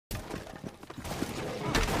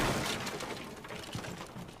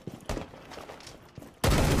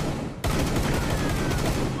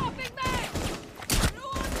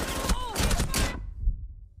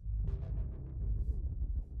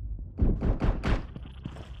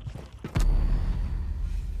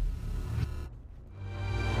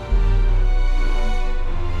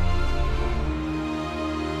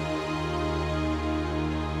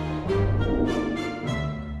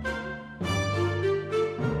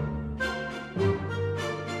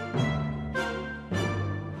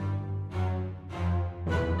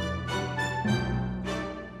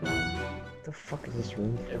fuck is this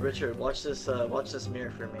room? Hey Richard, watch this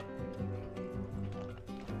mirror for me.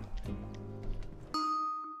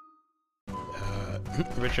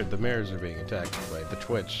 Richard, the mirrors are being attacked by the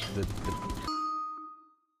Twitch.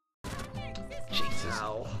 Jesus.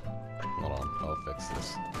 Ow. Hold on, I'll fix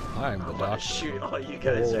this. I'm the I'm gonna doctor. shoot all you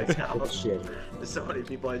guys right now. Shit. There's so many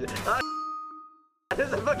people I did. Ah!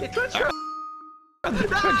 There's a fucking Twitch troll!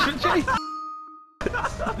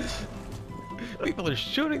 People are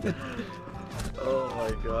shooting the. Oh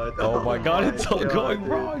my god. Oh my god, it's all going dude.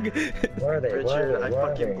 wrong! Where are they? Richard, I Where are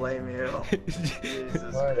fucking they? blame you.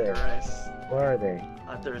 Jesus Where are they? Christ. Where are they?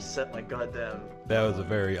 I have to reset my goddamn. That was a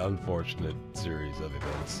very unfortunate series of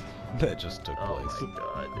events that just took Oh place. my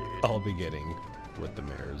god, dude. All beginning with the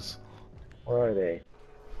mirrors. Where are they?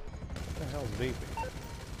 What the hell's beeping?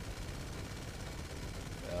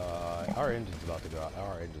 Our engine's about to go out.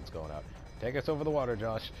 Our engine's going out. Take us over the water,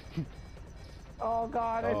 Josh. Oh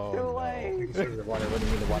god, it's Oh, too no. late! The water, what do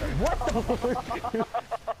you mean the water?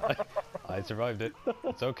 I survived it.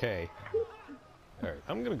 It's okay. Alright,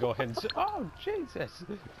 I'm gonna go ahead and. Oh, Jesus!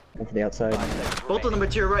 Go for the outside. Both of them are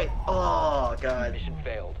to your right. Oh god. Mission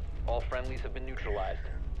failed. All friendlies have been neutralized.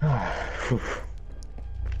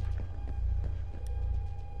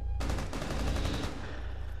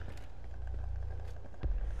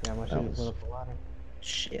 Yeah, my That shit was- went up the ladder.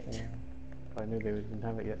 Shit. Yeah. I knew they didn't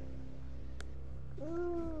have it yet.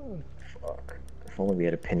 Fuck. If only we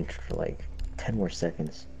had a pin for like 10 more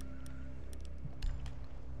seconds.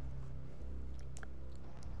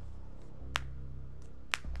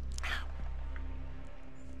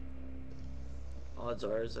 Odds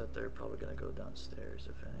are is that they're probably gonna go downstairs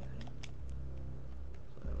if anything.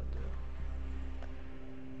 That's what I would do.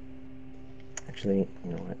 Actually,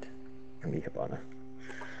 you know what? I'm gonna be Hibana.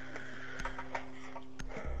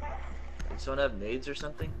 Does someone have nades or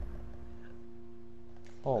something?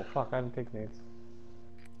 Oh fuck, I didn't take nades.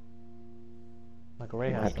 Like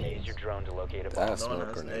Ray What has happened? Use your drone to locate a bomb. That's No one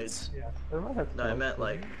smoke has grenades. nades. Yeah, they might have No, I smoke, meant but-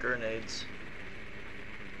 like grenades.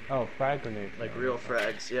 Oh, frag grenades. Like real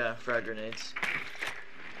frags. Yeah, frag grenades.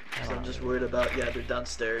 So Oh. I'm just worried about, yeah, they're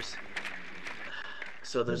downstairs.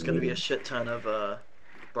 So there's gonna be a shit ton of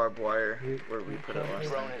barbed wire where we put it last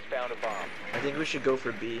Drone time. has found a bomb. I think we should go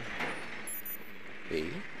for B. B?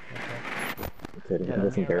 We could Yeah.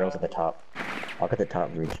 have some barrels at the top. I'll get the top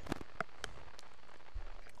reach.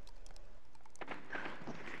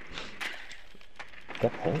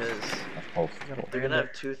 That pulse? Because That's pulse. they're gonna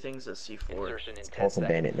have two things at C4. Insertion in 10 Pulse and seconds.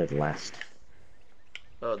 bandit, they're the last.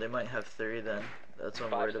 Oh, they might have three then. That's what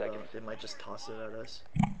I'm 5 worried seconds. about. They might just toss it at us.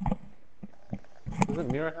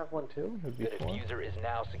 Doesn't Mira have one too? It'd be The four. diffuser is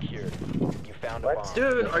now secured. You found a What? bomb.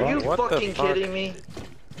 Dude, are you What the fucking fuck? kidding me?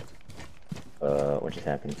 What just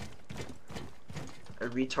happened? A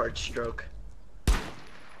retard stroke.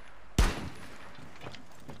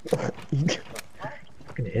 You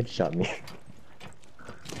fucking headshot me. Oh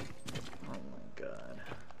my god.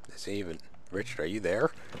 Is he even. Richard, are you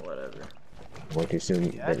there? Whatever. Way too soon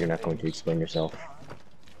that you're not going to explain yourself.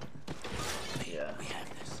 Yeah.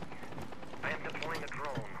 I am deploying a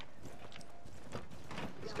drone.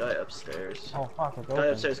 This guy upstairs. Oh fuck, it's Guy open.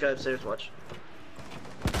 upstairs, guy upstairs, watch.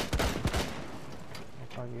 Oh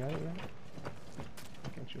fuck, you got it yet? I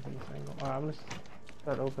can't shoot from this angle. Alright, I'm gonna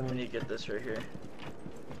start We opening. need to get this right here.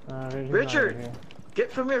 Richard's not Richard! right here.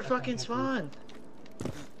 Get from your fucking spawn!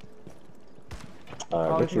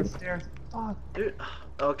 Oh, it's Richard, the stairs. Fuck. Dude,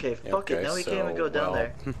 okay, fuck it, Okay, now we can't even so, go down well,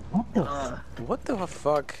 there. what the What the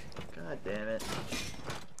fuck? God damn it.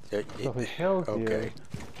 Yeah, So he kills okay.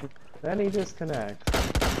 you, then he disconnects.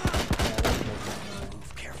 Yeah,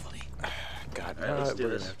 Move carefully. God, Alright, let's do we're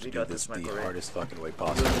this. gonna have to We do got this this, the Michael, right? hardest fucking way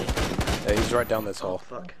possible. Hey, he's right down this Oh, hole.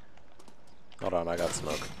 fuck. Hold on, I got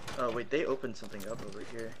smoke. Oh, wait, they opened something up over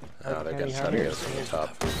here. Oh, they're Can gonna he try have to it? get us from the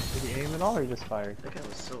top. Did he aim at all or he just fired? That guy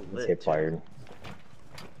was so Let's lit. get too. fired.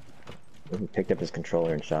 He picked up his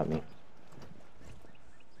controller and shot me.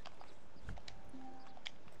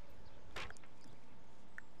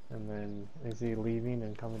 And then, is he leaving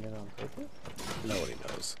and coming in on purpose? Nobody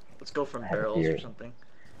knows. Let's go from I have a barrels or theory. something.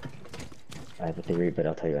 I have a theory, but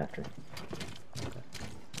I'll tell you after.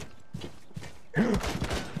 Nice,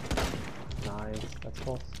 that's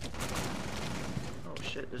close. Oh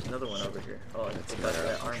shit, there's another one over here. Oh, I think got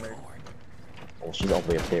that armored. Well, she's all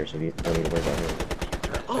the way up there, so you don't need to worry about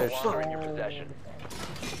her. Oh, Bomb fuck! in your possession.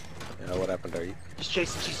 You know what happened? Are you? He's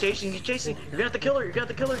chasing, she's chasing, he's chasing! You're gonna have to kill her, you're gonna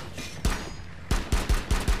have to kill her!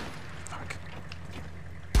 Fuck.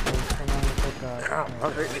 Come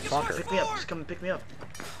on, take, Hurry, Fucker. pick me up, just come and pick me up.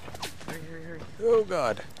 Hurry, hurry, hurry. Oh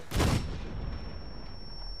god.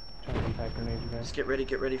 trying to impact grenade you guys. Just get ready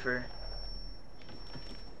for her.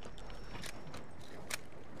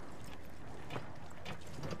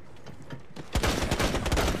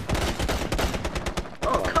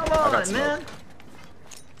 on, smoke. man!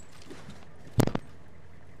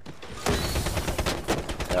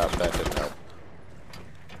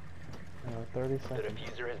 30 The seconds.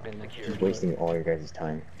 diffuser has been He's secured. wasting all your guys'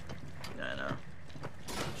 time. Yeah, I know.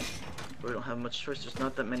 We don't have much choice. There's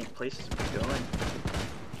not that many places we're going.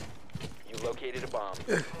 You located a bomb.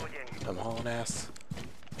 I'm hauling ass.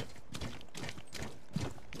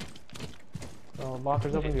 So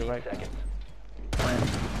lockers open to your 15 right. seconds.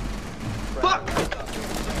 Fuck!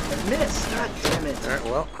 I missed! God damn it! Alright,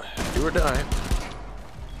 well, do or die.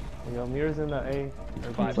 You know, mirrors in the A.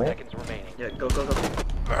 Or 5 What? seconds remaining. Yeah, go, go, go.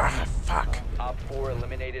 Ah, fuck. Op 4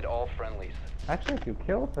 eliminated all friendlies. Actually, if you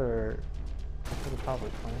killed her, you could have probably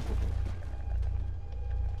planted it.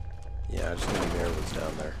 Yeah, I just knew Mirror was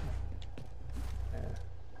down there. Yeah.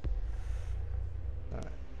 Alright.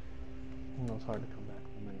 I know it's hard to come back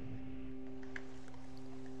from anyway.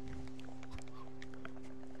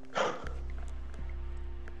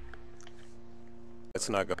 It's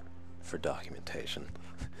not good for documentation.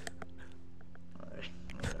 Alright,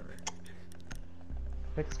 whatever.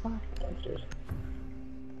 Pick a spot. Downstairs.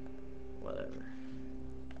 Whatever.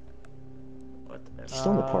 Whatever.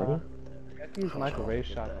 Still in the party? I have to use Michael Ray's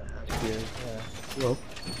shot. Here, yeah. Well,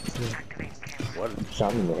 What?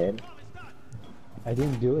 Shot him in the head. I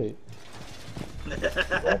didn't do it.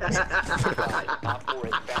 Op 4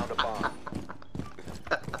 has found a bomb.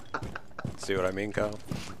 See what I mean, Kyle?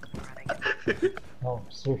 Oh,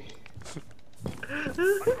 sorry.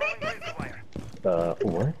 What?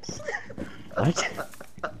 What?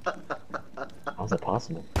 How's that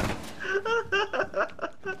possible?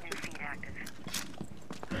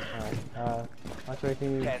 Alright, Michael Ray,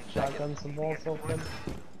 can you 10 shotgun some balls open?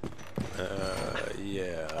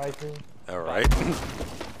 Yeah. I do. Alright.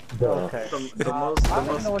 Okay. The most, I don't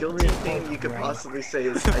know the most what to guilty reinforce thing you could around. possibly say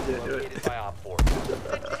is I didn't do it. Located by Op 4.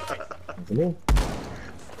 To me?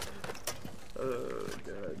 Oh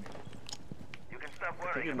god. You can stop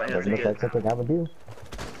I think worrying we about might have Doesn't to look like get... something I would do.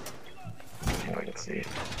 Alright, let's see.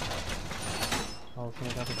 Oh,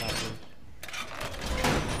 someone got the top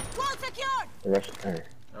The rush. Or,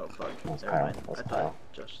 Oh fuck. That's Never Kyle. mind. That's I Kyle. thought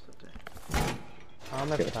Josh stepped in.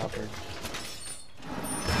 I'm at the Get top fucker.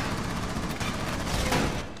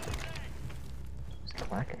 It's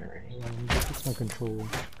clacking already. It's my control.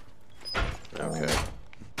 Okay.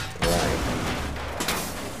 Right.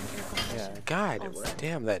 Yeah. God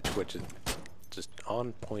damn, that Twitch is just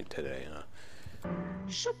on point today, huh?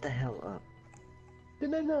 Shut the hell up.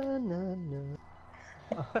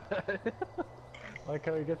 Like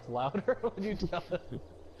how he gets louder when you tell him.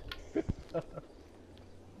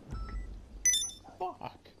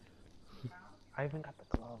 Fuck. I even got the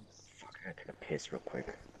gloves. Fuck, I gotta take a piss real quick.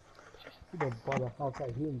 You know, bought a house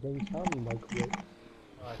out here in Dane County, Mike.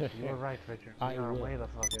 You were right, Richard. I We are will. way the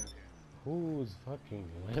fuck in. Whose fucking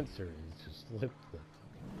Lancer is just flip the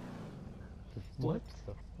What?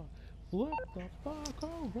 flip the fuck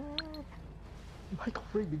over? Michael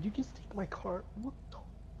Ray, did you just take my car? What the?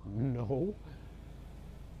 No.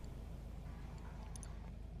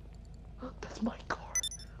 That's my car.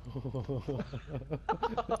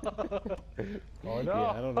 Oh no.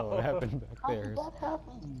 Yeah, I don't know what happened back How there. did that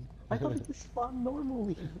happen? I thought it just spawned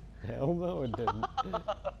normally. Hell no, it didn't.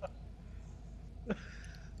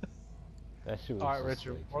 That shit was Alright, just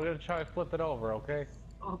Richard, like- we're gonna try and flip it over, okay?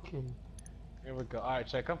 Okay. Here we go. Alright,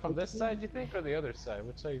 should I come from this side, you think, or the other side?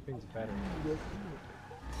 Which side you think is better?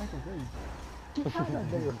 Michael Ray, get out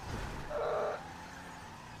of there.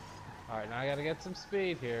 Alright, now I gotta get some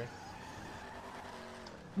speed here.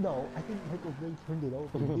 No, I think Michael Ray turned it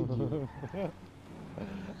over, did you?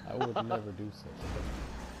 I would never do such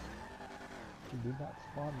You did not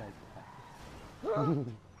spawn like that.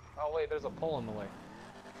 Oh wait, there's a pole in the way.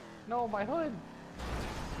 No, my hood!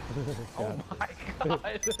 Oh my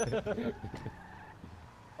god!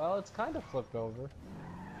 Well, it's kind of flipped over.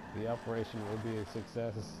 The operation will be a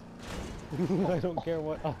success. I don't care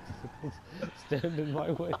what obstacles stand in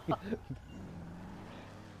my way.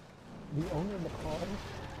 The owner of the car?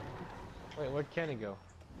 Wait, where'd Kenny go?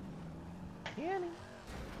 Kenny!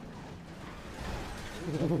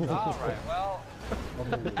 Alright, well,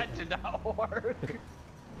 that did not work.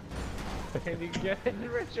 Can you get it,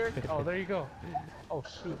 Richard? Oh, there you go. Oh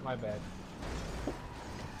shoot, my bad.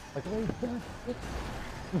 Michael Ray's dead.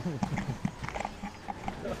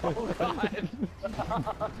 Oh god!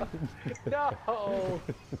 No!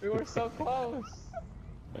 We were so close!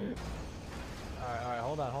 Alright,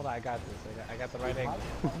 hold on, I got this. I got the right angle.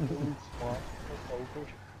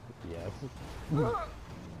 Yes.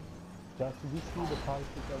 Josh, did you see the policy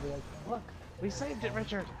over there? Look, we saved it,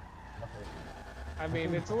 Richard! I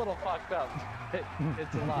mean, it's a little fucked up.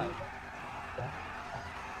 It's a lot.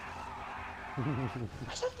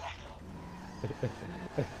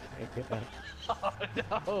 Oh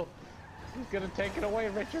no! He's gonna take it away,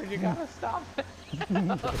 Richard. You gotta stop it.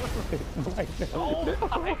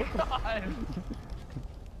 Oh my god!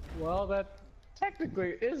 Well, that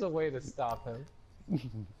technically is a way to stop him.